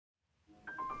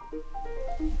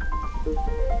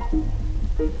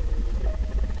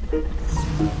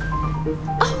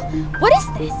Oh, what is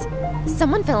this?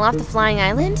 Someone fell off the flying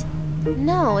island?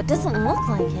 No, it doesn't look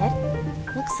like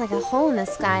it. Looks like a hole in the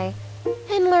sky.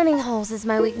 And learning holes is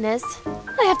my weakness.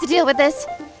 I have to deal with this.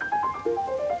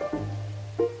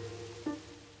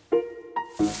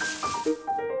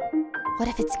 What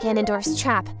if it's Ganondorf's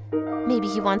trap? Maybe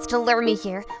he wants to lure me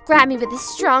here, grab me with his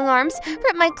strong arms,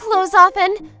 rip my clothes off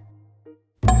and...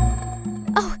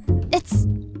 Oh, it's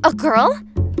a girl?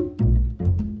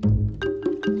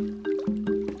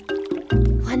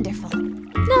 Wonderful.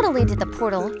 Not only did the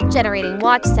portal generating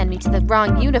watch send me to the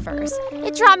wrong universe,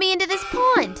 it dropped me into this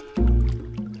pond.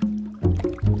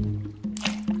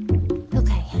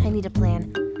 Okay, I need a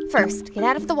plan. First, get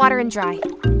out of the water and dry.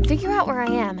 Figure out where I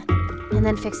am, and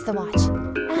then fix the watch.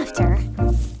 After...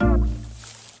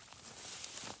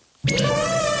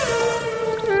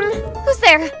 Who's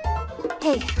there?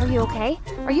 Hey, are you okay?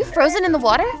 Are you frozen in the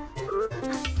water?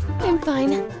 I'm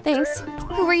fine, thanks.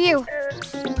 Who are you?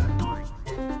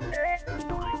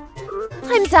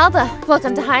 I'm Zelda.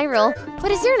 Welcome to Hyrule.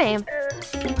 What is your name?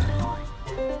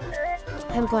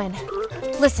 I'm Gwen.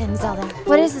 Listen, Zelda,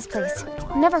 what is this place?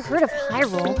 I've never heard of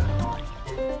Hyrule.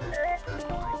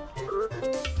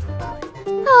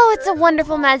 Oh, it's a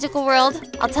wonderful magical world.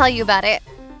 I'll tell you about it.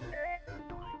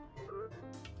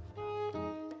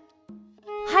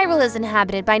 Hyrule is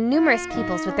inhabited by numerous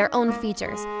peoples with their own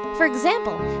features. For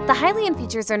example, the Hylian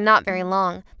features are not very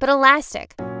long, but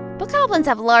elastic. Bokoblins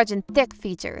have large and thick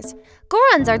features.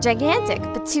 Gorons are gigantic,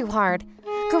 but too hard.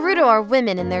 Gerudo are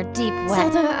women in their deep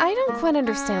wet. Zelda, I don't quite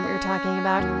understand what you're talking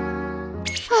about.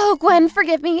 Oh, Gwen,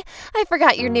 forgive me. I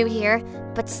forgot you're new here.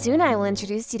 But soon I will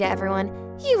introduce you to everyone.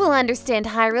 You will understand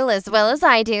Hyrule as well as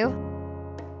I do.